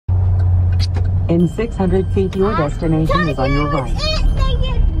In 600 feet, your destination is on your right.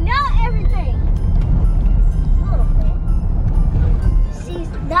 Not everything. She's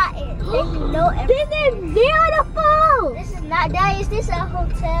not it. They know everything. This is beautiful. This is not that. Is this a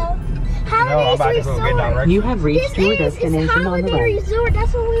hotel? Holiday Resort. You have reached your destination on the right. Resort.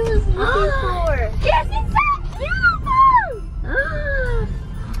 That's what we was looking for. This is so beautiful.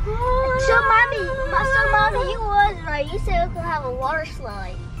 So mommy, you was right. You said we could have a water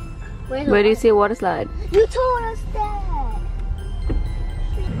slide. Where do you see a water slide? You told us that.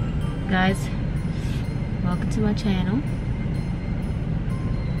 Guys, welcome to my channel.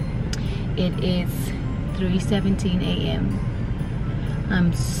 It is 3:17 a.m.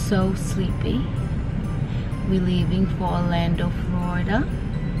 I'm so sleepy. We're leaving for Orlando, Florida.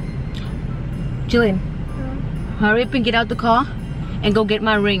 Jillian, hurry up and get out the car and go get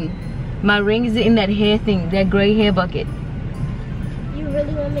my ring. My ring is in that hair thing, that gray hair bucket. You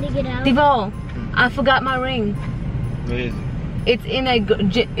really want me to get out? Devo, I forgot my ring. Where is it? It's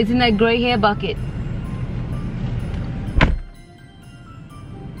in that gray hair bucket.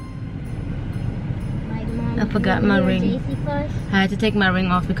 I forgot my ring. I had to take my ring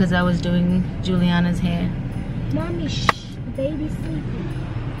off because I was doing Juliana's hair. Mommy, shh, the baby's sleeping.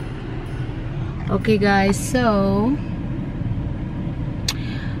 Okay guys, so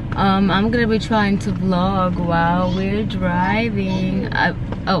I'm gonna be trying to vlog while we're driving.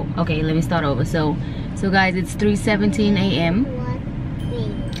 Oh, okay, let me start over. So guys, it's 3:17 a.m.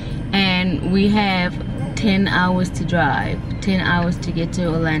 and we have 10 hours to drive, 10 hours to get to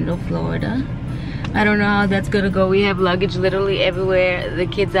Orlando, Florida. I don't know how that's gonna go. We have luggage literally everywhere. The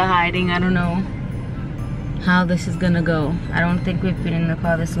kids are hiding. I don't know how this is gonna go. I don't think we've been in the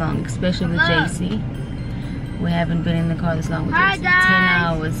car this long, especially with JC. We haven't been in the car this long with JC. 10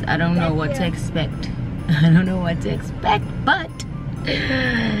 hours. I don't know what to expect. I don't know what to expect, but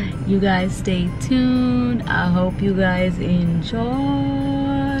you guys stay tuned. I hope you guys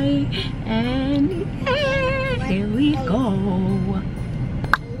enjoy. And yeah, here we go.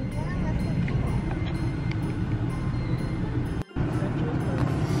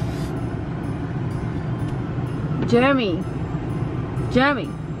 Jeremy,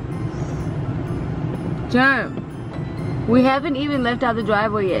 we haven't even left out the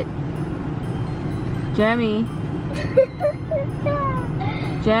driveway yet. Jeremy,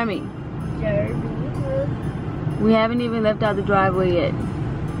 we haven't even left out the driveway yet.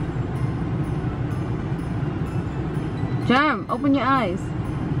 Jerm, open your eyes.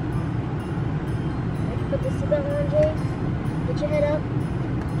 Put the seatbelt on, Jace. Put your head up.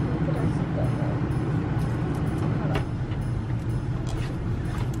 Put our seatbelt on.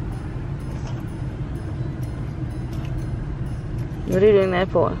 What are you doing that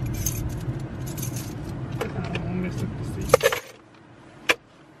for?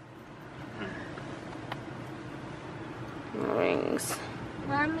 Rings.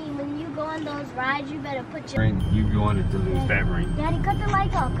 Mommy, when you go on those rides, you better put your ring. You wanted to lose that ring. Daddy, cut the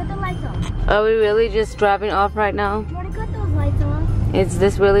lights off. Cut the lights off. Are we really just driving off right now? Daddy, cut those lights off. Is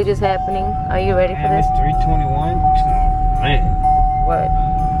this really just happening? Are you ready for this? It's 3:21. Man. What?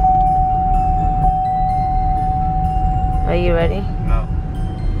 Are you ready? No.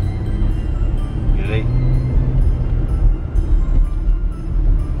 You late?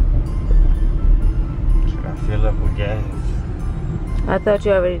 Should I fill up with gas? I thought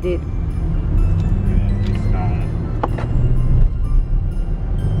you already did. Yeah, it's gone.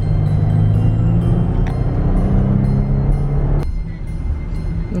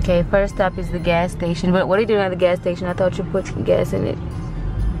 Okay, first stop is the gas station. But what are you doing at the gas station? I thought you put gas in it.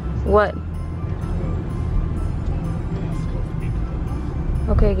 What?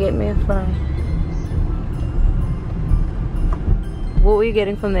 Okay, get me a fry. What were you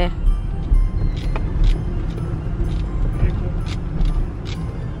getting from there?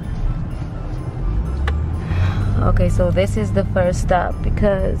 Okay, so this is the first stop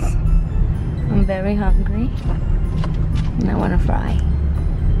because I'm very hungry and I want to fry.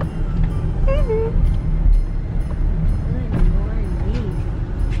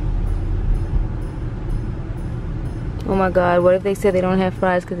 Oh my god, what if they said they don't have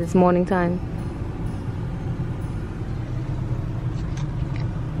fries because it's morning time?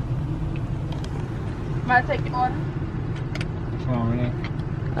 Might take your order.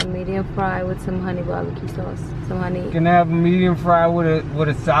 A medium fry with some honey barbecue sauce. Some honey. Can I have a medium fry with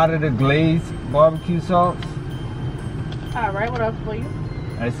a side of the glazed barbecue sauce? Alright, what else for you?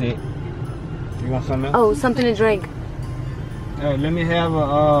 That's it. You want something else? Oh, something to drink. Let me have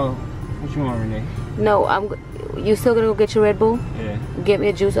a what you want, Renee? No, you still gonna go get your Red Bull? Yeah. Get me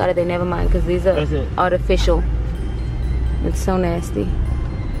a juice out of there, never mind, because these are artificial. It's so nasty.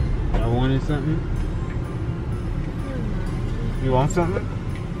 No wanted something? You want something?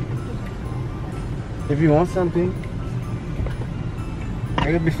 If you want something,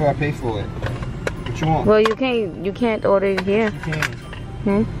 wait before I pay for it. What you want? Well, you can't order it here. You can.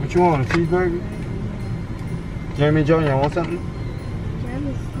 Hmm? What you want? A cheeseburger? Jeremy Jr., you want something?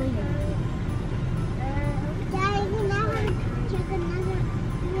 Jeremy's sleeping. Daddy, you know how to check another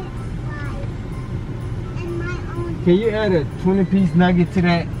fry and my own. Can you add a 20-piece nugget to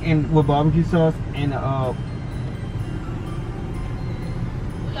that and with barbecue sauce and We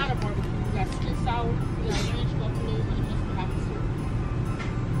got a barbecue. We got sweet sour. We got ranch buffalo. And just have a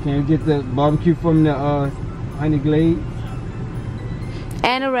soup. can you get the barbecue from the honey glaze?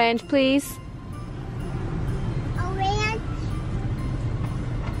 And a ranch, please. Orange.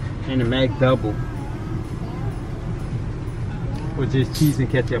 And a Mac double. With just cheese and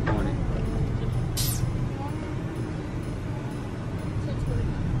ketchup on it.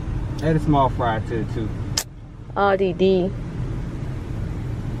 Add a small fry to it too. RDD.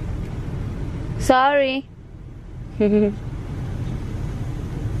 Sorry.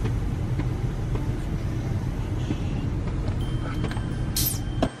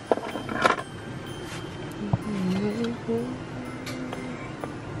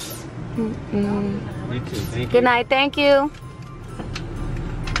 You too, thank you. Good night, thank you.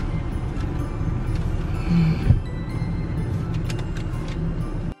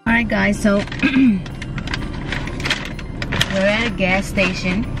 Alright guys, so we're at a gas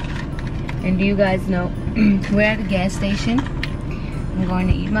station. And do you guys know, we're at a gas station. I'm going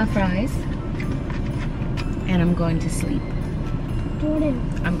to eat my fries. And I'm going to sleep. Jordan.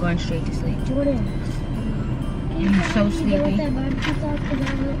 I'm going straight to sleep. Jordan. I'm so sleepy. With that barbecue sauce because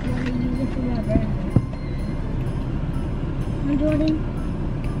I don't want to use it for my burger. Huh, Jordan?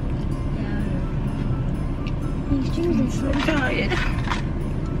 Yeah. These shoes are so Tired.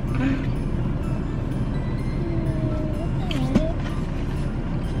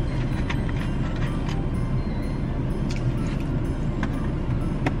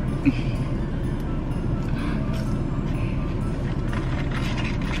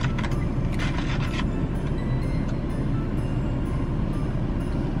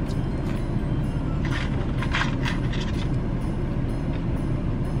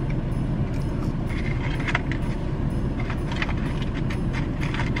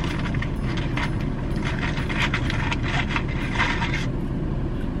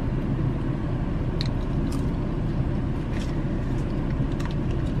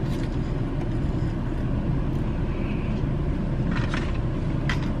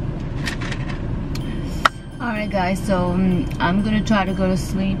 Alright guys, so I'm gonna try to go to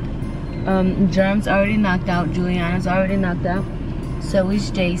sleep. Germ's already knocked out, Juliana's already knocked out. So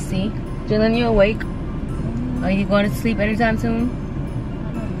is JC. Jalen, you awake? Are you going to sleep anytime soon?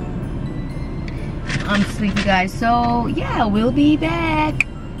 I'm sleepy guys, so yeah, we'll be back.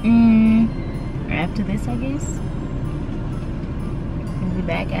 After this, I guess. We'll be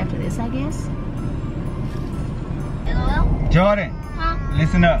back after this, I guess. Hello? Jordan, Huh?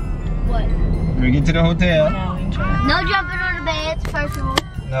 listen up. What? When we get to the hotel, Now we try. No jumping on the beds, first of all.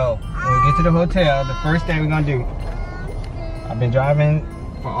 no, when we get to the hotel, the first thing we're gonna do, I've been driving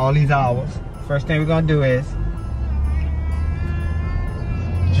for all these hours. First thing we're gonna do is,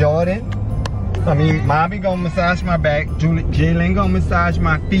 Mommy gonna massage my back, Jalen gonna massage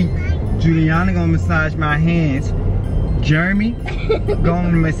my feet, Juliana gonna massage my hands, Jeremy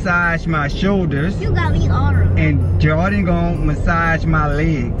gonna massage my shoulders, You got me all wrong. and Jordan gonna massage my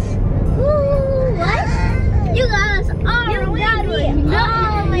legs. Ooh, what? You got us all wrong. You got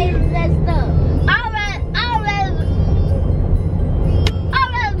me always messed up.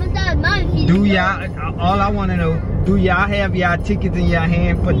 I'd rather massage my feet. Do y'all, all I wanna know, do y'all have y'all tickets in your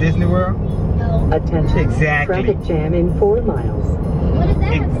hand for Disney World? No. Attention. Exactly. Traffic jam in 4 miles. What is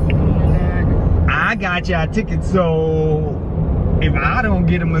that? I got y'all tickets, so if I don't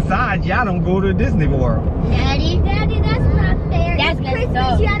get a massage, y'all don't go to Disney World. Daddy, that's not fair. That's Christmas.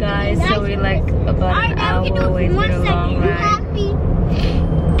 up, You have to Guys, be so nice we for like Christmas. about Alright, an now we can do hour it away for for 1 the long second. You ride. happy?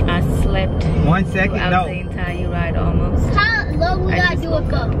 I slept 1 second, throughout no, the entire ride almost. How long we I gotta just do it woke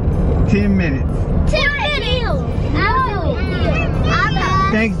for? 10 minutes. 10 minutes. I'll do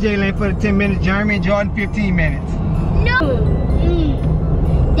it. Thanks, Jalen, for the 10 minutes. Jeremy and Jordan, 15 minutes. No.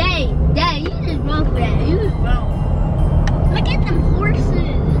 Daddy, you just wrong for that. You just wrong. Look at them horses.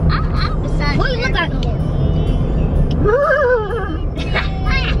 I'm beside. What you look like a horse?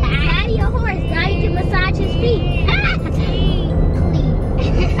 Daddy, a horse. Now you can massage his feet.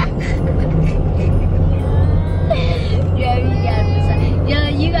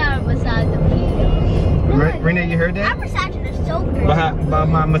 You gotta massage the feet. Renee, you heard I'm that? massaging the shoulders. By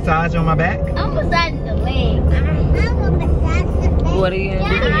my massage on my back? I'm massaging the legs. What are you gonna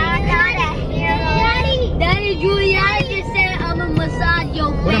do? Daddy, Juliana just said I'm gonna massage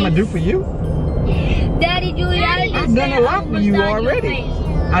your face. What am I do for you? Daddy, Juliana just I've said done a lot for you already.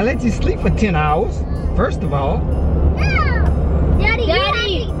 I let you sleep for 10 hours, first of all. Daddy,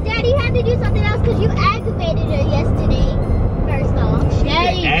 you had to do something else because you aggravated her yesterday. First off,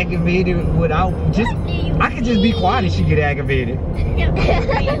 Daddy. Aggravated without just. I could just be quiet and she get aggravated.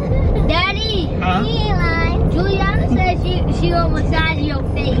 Daddy, Huh? he ain't lying. Juliana said she gonna massage your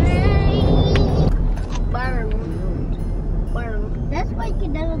face. Burn. That's why you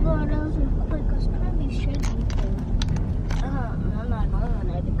can never go on those because it's probably shaking. I'm not going on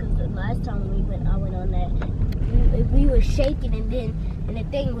that because the last time I went on that, we were shaking and the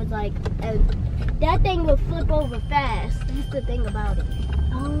thing was like, that thing will flip over fast. That's the thing about it.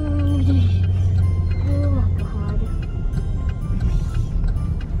 Oh my God.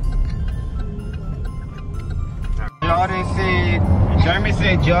 Jeremy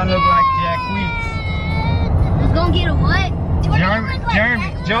said John looked like Jack Weeks. It's gonna get a what?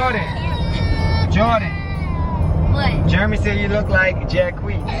 Jordan. What? Jeremy said you look like Jack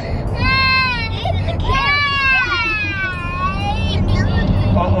Weeks.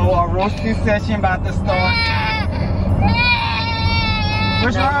 Uh-oh, a roasting session about to start.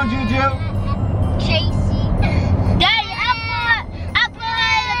 What's wrong, Juju? Chasey. Daddy, I put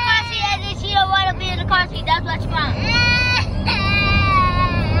her in the car seat and then she don't want to be in the car seat. That's what's wrong.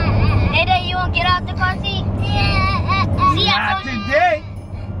 Hey, then you won't get out the car seat? See, Not today.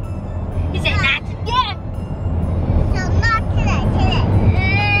 He said not today. So not today.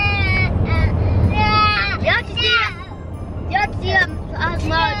 Y'all can see how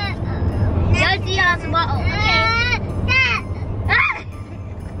small. Y'all see how small. Okay.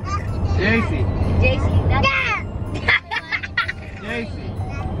 JC. JC, that's JC.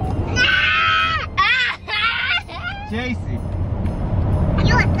 JC.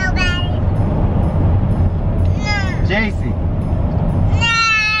 You are so bad. JC. No.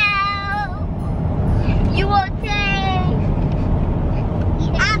 You won't take.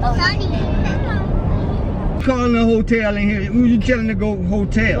 I'm sorry. Calling a hotel in here. Who you telling to go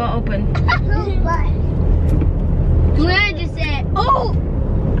hotel? Door open. Juliana just said, oh.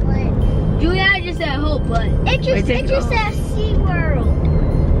 Juliana just said, oh, but it just said SeaWorld.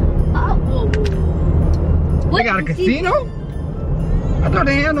 Oh. They got a casino? I thought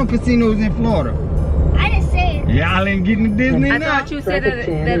they had no casinos in Florida. I didn't say it. Y'all ain't getting to Disney I now. thought you said that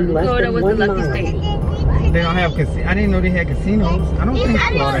Florida was the lucky state. They don't have casinos. I didn't know they had casinos. I don't think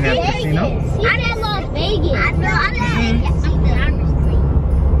Florida has casinos. I did Las Vegas. I did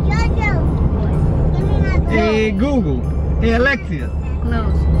Hey Google. Hey Alexa.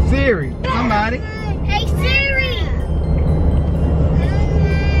 Close. Siri. Somebody. Hey Siri.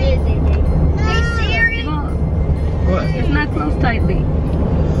 Hey Siri. What? It's not closed tightly.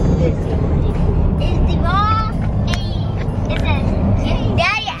 Is the ball? It says,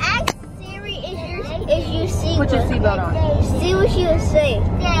 Daddy, ask Siri if you see. Put your seatbelt on. See what she was saying.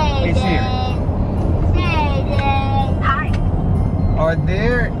 Hey Siri. Hi. Are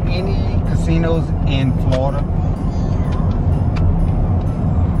there any casinos in Florida?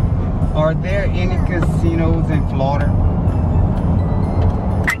 Are there any casinos in Florida?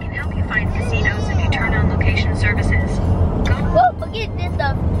 I can help you find casinos if you turn on location services. Well, forget this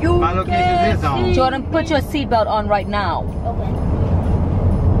stuff. My location is on. Jordan, put your seatbelt on right now. Okay.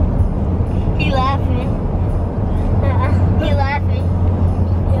 He laughing. He laughing.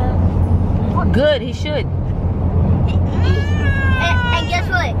 Yeah. Good, he should. And guess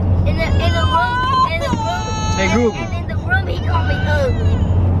what? In the room. Hey Google. And in the room, he called me ugly.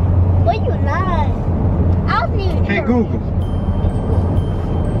 What you lying? I wasn't even. Hey Google.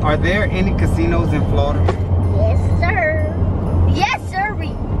 Are there any casinos in Florida? Yes, sir. Yes, sir.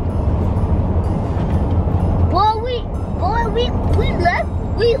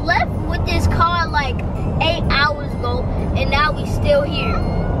 We left with this car like 8 hours ago, and now we still here.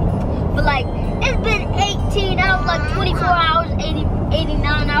 But like, it's been 18 hours, like 24 hours,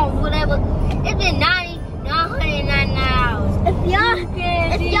 89 hours, whatever. It's been 909 hours. If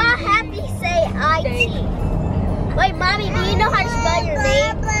y'all happy, say IT. Wait, Mommy, do you know how to spell your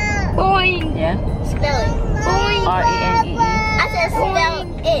name? Boing. Yeah. Spell it. Boing. R-E-N-E-E. I said spell it.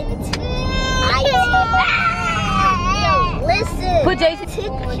 IT. Yo, listen. Put Jason.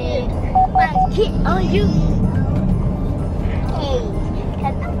 Oh, you. Hey, can I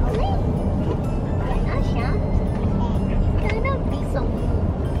play? Can I be so?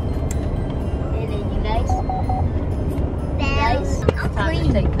 And then you guys. I'm Time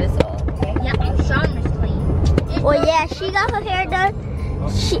clean. to take this off. Okay? Yeah, I'm Shauna's clean. Well, yeah, she got her hair done.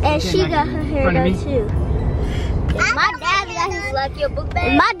 She And she got her hair done too. And my dad got his Like your book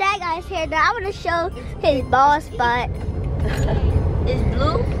bag? My dad got his hair done. I want to show his bald spot. It's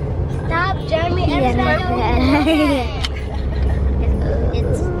blue? Stop, Jeremy.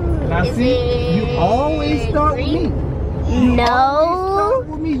 Now see, you always start with me. No. Start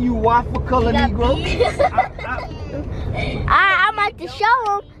with me, you waffle color Negro. I'm about to show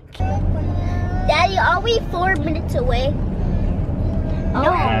him. Daddy, are we 4 minutes away? No,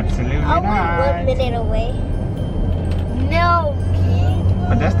 absolutely Are we not. 1 minute away? No.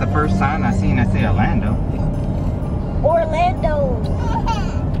 But that's the first sign I seen that say Orlando. Orlando.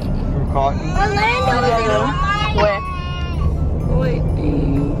 We're caught. Orlando. Where?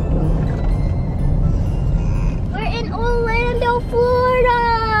 We're in Orlando, Florida.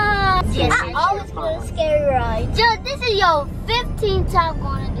 Yes, I always go to scary rides. This is your 15th time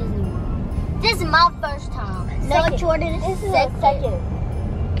going to Disney World. This is my first time. No, Jordan, this is second.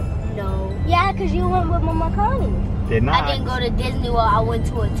 No. Yeah, because you went with Mama Connie. Did not. I didn't go to Disney World. I went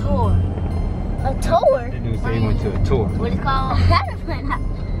to a tour. A tour? They do say he went to a tour. What is it called? A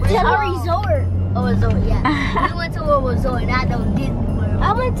resort. A resort, yeah. We went to a resort, not no Disney World.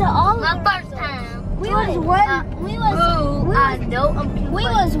 I went to all My of first time. We was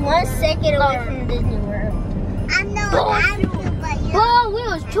one second away from Disney World. I know. Bro, we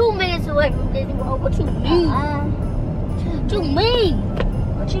was 2 minutes away from Disney World. What you mean? What you mean?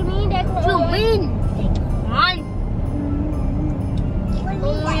 What you mean, Declan? What you mean?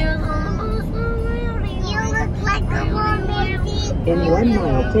 You look like a woman. In 1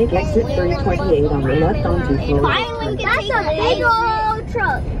 mile, take exit 328 on your left onto Florida. Finally, we can take a big old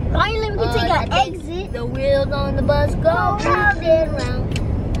truck. Finally, we can take an exit. The wheels on the bus go round and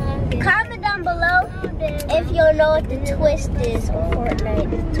round. Comment down below if you know what the twist is on Fortnite.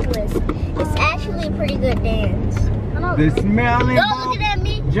 The twist. It's actually a pretty good dance. The smelling Don't look at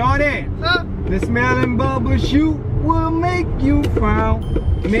me. Jordan, Huh? the smelling bubble shoot will make you frown.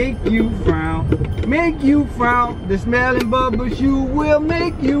 Make you frown. Make you frown. The smelling bubble shoot will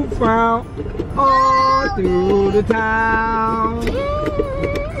make you frown. All through the town.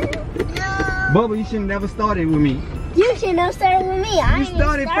 Bubba, you should never started with me. You should have started with me. You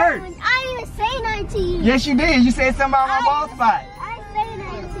started first. I didn't even say nothing to you. Yes, you did. You said something about my ball spot. I ain't saying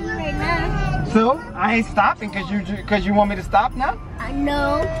nothing to you right now. So I ain't stopping because you want me to stop now? I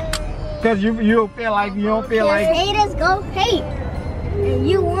know. Because you don't feel like Haters go hate. And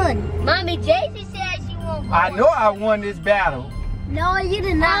you won. Mommy, Jay-Z said she won't go. I know I won this battle. No, you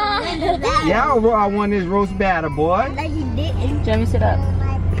did not win the battle. Yeah, I won this roast battle, boy. No, you didn't. Jeremy, sit up.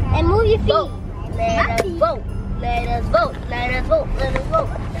 And move your feet. Vote. Let us vote. Let us vote. Let us vote. Let us vote.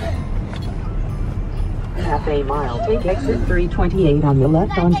 Half a mile, take exit 328 on your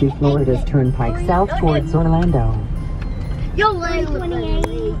left onto Florida's Turnpike south towards Orlando. Your leg look like a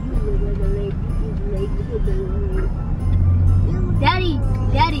leg.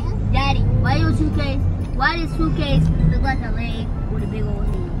 Daddy, why this suitcase look like a leg with a big old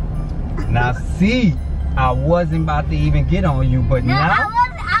head? Now see, I wasn't about to even get on you, but No, now, I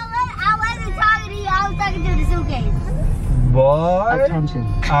wasn't talking to you. I was talking to the suitcase. boy, Attention,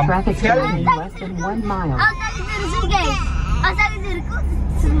 I'm traffic telling in you. less than 1 mile. I was talking to the suitcase. I was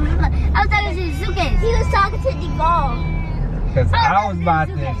talking to the suitcase. He was talking to the ball. Because I was about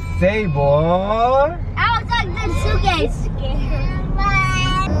to say, boy. I was talking to the suitcase.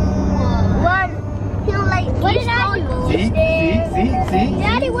 What did I do? See?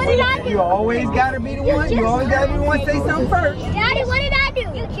 Daddy, what did I do? You always gotta be the one. You always gotta be the one to say something first. Daddy, what did I do?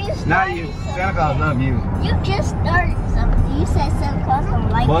 You just Not you. Santa Claus love you. You just started something. You said Santa Claus don't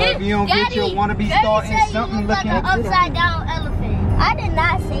like But it. if you don't get your wannabe starting something Like looking an upside down elephant. I did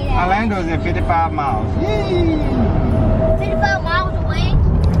not say that. Orlando's in 55 miles. 55 miles away.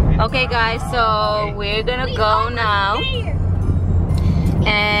 Okay, guys, so we're gonna go now.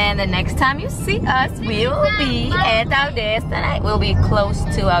 And the next time you see us, we will be at our destination. We'll be close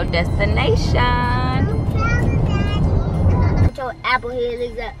to our destination. Get your apple head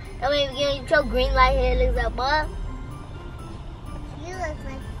legs up. I mean, get your green light head legs up, boy. You look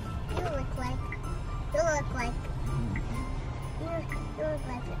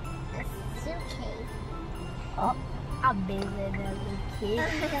like a suitcase. Oh, I'm bigger than a kid.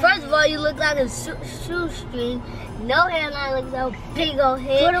 First of all, you look like a shoestring. No hairline, looks so big old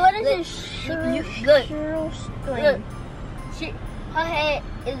head. What is Look, this Good. shoestring? Look. Her head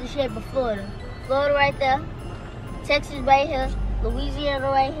is the shape of Florida. Florida right there. Texas right here. Louisiana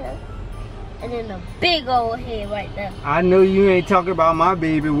right here. And then a big old head right there. I know you ain't talking about my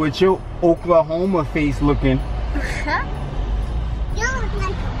baby with your Oklahoma face looking. Huh? You look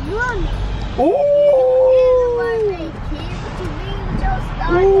like a woman. Ooh! Birthday, kid. What you mean with your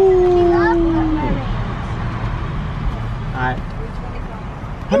Alright.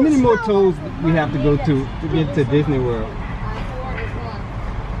 How many more toes we have to go to get to Disney World?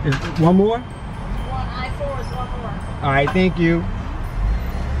 Is one more? I-4 is one more. Alright, thank you.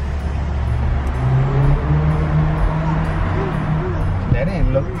 That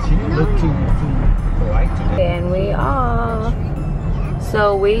didn't look, she didn't look too polite today. And we are.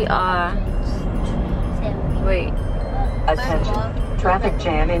 So we are. Wait. Attention. Traffic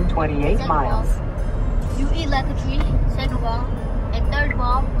jam in 28 miles. You eat like a tree, second ball, and third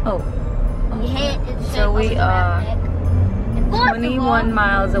ball, Oh. your head is So we are 21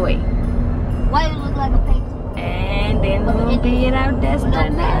 miles away. Why you look like a painter? And then we'll be at our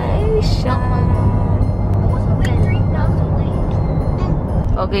destination.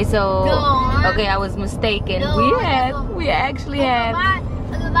 Okay, so okay, I was mistaken. We actually have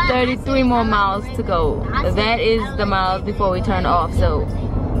 33 more miles to go. That is the miles before we turn off. So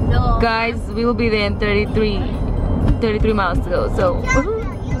guys, we will be there in 33 miles to go. So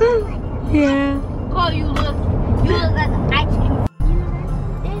yeah. Oh, you look like an ice cream.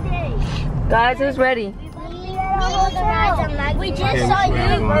 Guys, who's ready? We just saw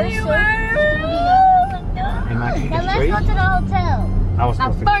Universal. Am I Now let's go to the hotel. I was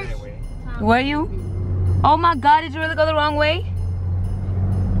supposed to go that way. Were you? Oh my God, did you really go the wrong way?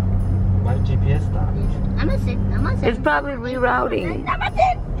 Why did GPS stop? I'm gonna sit. It's probably rerouting.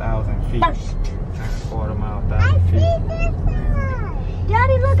 1,000 feet. That's a quarter mile, 1,000 feet.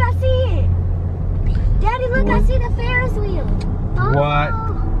 Daddy, look, I see it. Daddy, look, I see the Ferris wheel. Oh. What?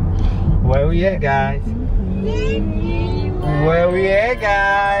 Where we at, guys? Where we at,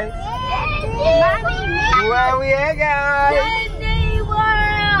 guys? Mommy, Where we at, guys? Disney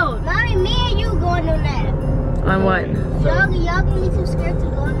World. Mommy, me and you going on that. On what? Y'all gonna be too scared to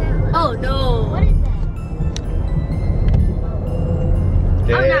go on that? Oh no. What is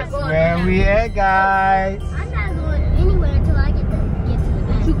that? That's where we at, guys. I'm not going anywhere until I get to the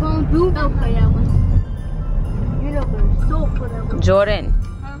back. What you gonna do? No, for that one. You're not gonna so for that one. Jordan.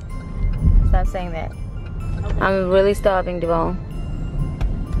 Stop saying that. I'm really starving, Devon.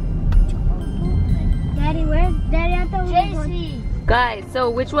 Daddy, where's Daddy? I thought we were going. Guys, so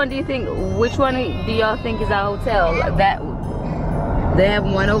which one do y'all think is our hotel? That they have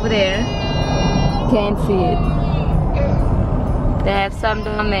one over there. Can't see it. They have some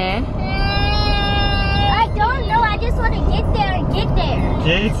down there. I don't know. I just want to get there and get there.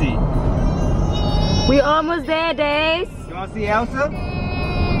 JC, We almost there, Days. you want to see Elsa?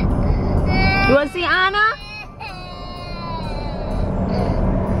 You want to see Anna?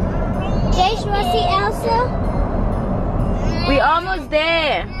 Jace, you want to see Elsa? We almost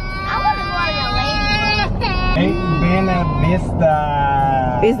there. I want to go on a lady. Hey, Buena Vista.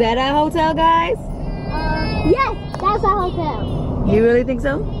 Is that our hotel, guys? Yes, that's our hotel. You really think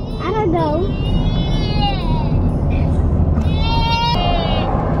so? I don't know.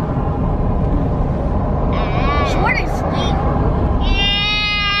 Short and sweet.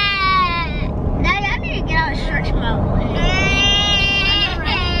 Daddy, I need to get out of stretch mode.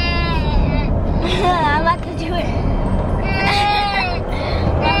 I like to do it.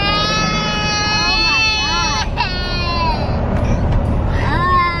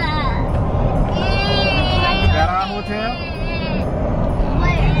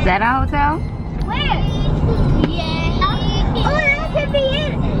 Is that our hotel? Where? Yeah. Oh, that could be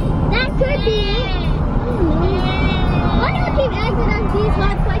it. That could be it. Why do you keep asking us these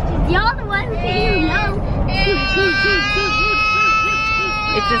hard questions? Y'all the ones who can know.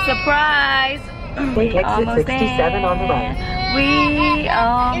 It's a surprise. Take exit 67 on the right. We Your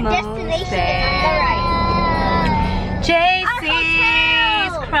almost destination there. is on the right.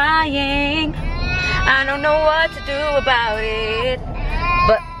 JC's crying. I don't know what to do about it,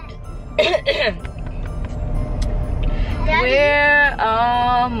 but we're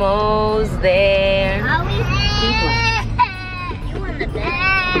almost there. Are we? You in the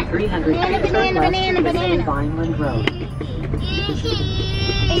back. 300 feet turn left to Vicinity Vineland Road.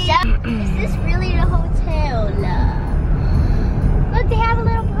 Is this really the hotel? Look, they have a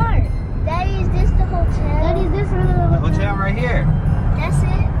little park. Daddy, is this the hotel? Daddy, is this really the hotel? Hotel right here. That's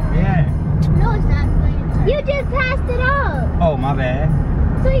it? Yeah. No, it's not. You just passed it up. Oh, my bad.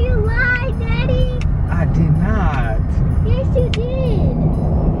 So you lied, Daddy. I did not. Yes, you did.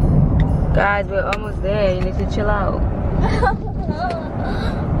 Guys, we're almost there. You need to chill out.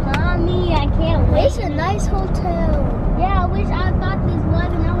 Mommy, I can't wait. It's a nice hotel. Yeah, I wish I thought this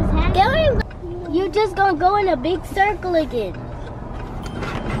was and I was happy. You just gonna go in a big circle again.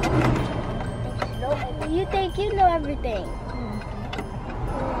 You think you know everything.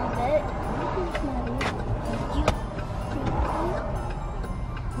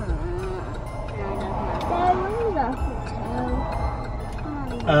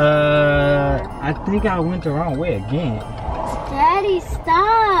 I think I went the wrong way again. Daddy,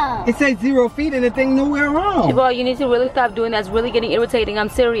 stop. It says 0 feet and the thing nowhere wrong. Shiva, you need to really stop doing that. It's really getting irritating. I'm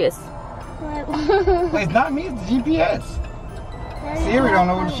serious. Wait, it's not me, it's the GPS. Siri don't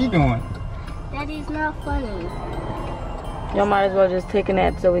know what she's doing. Daddy's not funny. Y'all might as well just take a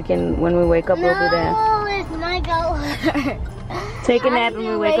nap so we can, when we wake up, we'll be there. No, it's not going. Take a nap and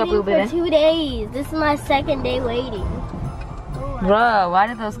we wake up, we'll be there. for 2 days. This is my 2nd day waiting. Bruh, why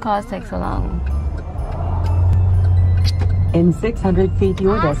did those cars take so long? In 600 feet,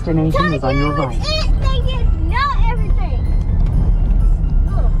 your destination is on your right. They just know everything.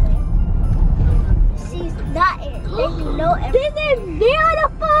 She's not it. They know everything. This is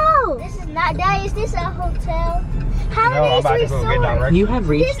beautiful. This is not, Daddy, is this a hotel? Holidays Resort. You have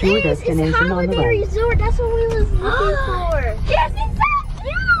reached your destination on the Holiday right. Resort. That's what we was looking for. This is so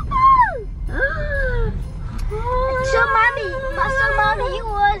beautiful. So mommy, you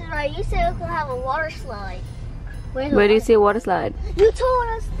was right. You said we could have a water slide. Where do you see a water slide? You told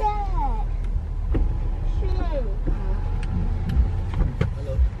us that.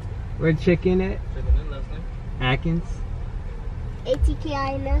 Where chicken at? Atkins.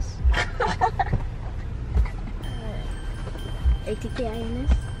 ATKINS. ATKINS.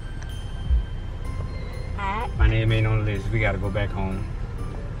 My name ain't on the list. We gotta go back home.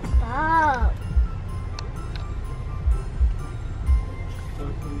 Stop.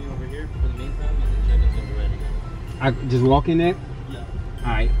 I just walk in there? Yeah.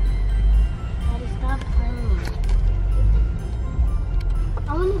 Alright. Daddy, stop playing.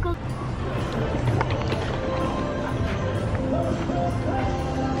 I wanna go.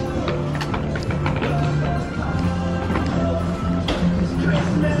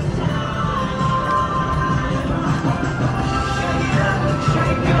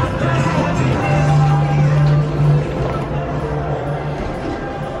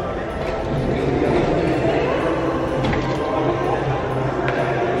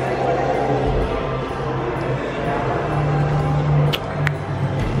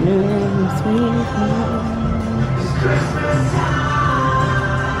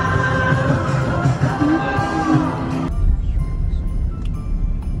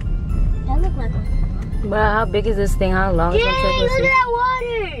 Bruh, how big is this thing? How long is it Yay, gonna take look us at to- that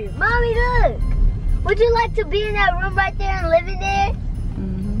water! Mommy, look! Would you like to be in that room right there and live in there?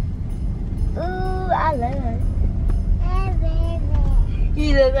 Ooh, I love her.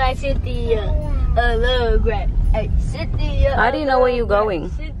 You look like Cynthia. I love Greg. Hey, Cynthia. How do you know where you're going?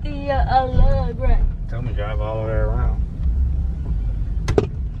 Cynthia, I love Greg. Tell me to drive all the way around.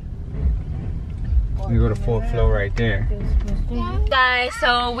 We go to 4th floor right there. Guys,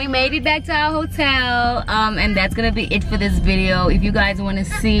 so we made it back to our hotel, and that's gonna be it for this video. If you guys want to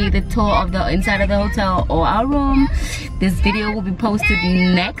see the tour of the inside of the hotel or our room, this video will be posted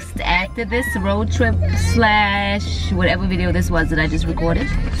next after this road trip / whatever video this was that I just recorded.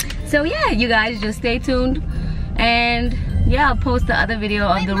 So yeah, you guys just stay tuned, and yeah, I'll post the other video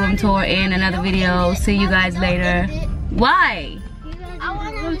of the room tour in another video. See you guys later. Why? I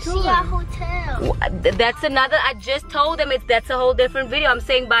want to see our hotel. That's another, I just told them that's a whole different video. I'm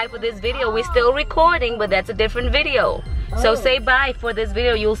saying bye for this video. We're still recording, but that's a different video. So say bye for this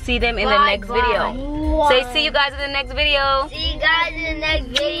video. You'll see them in the next video. Say see you guys in the next video. See you guys in the next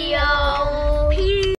video. Peace.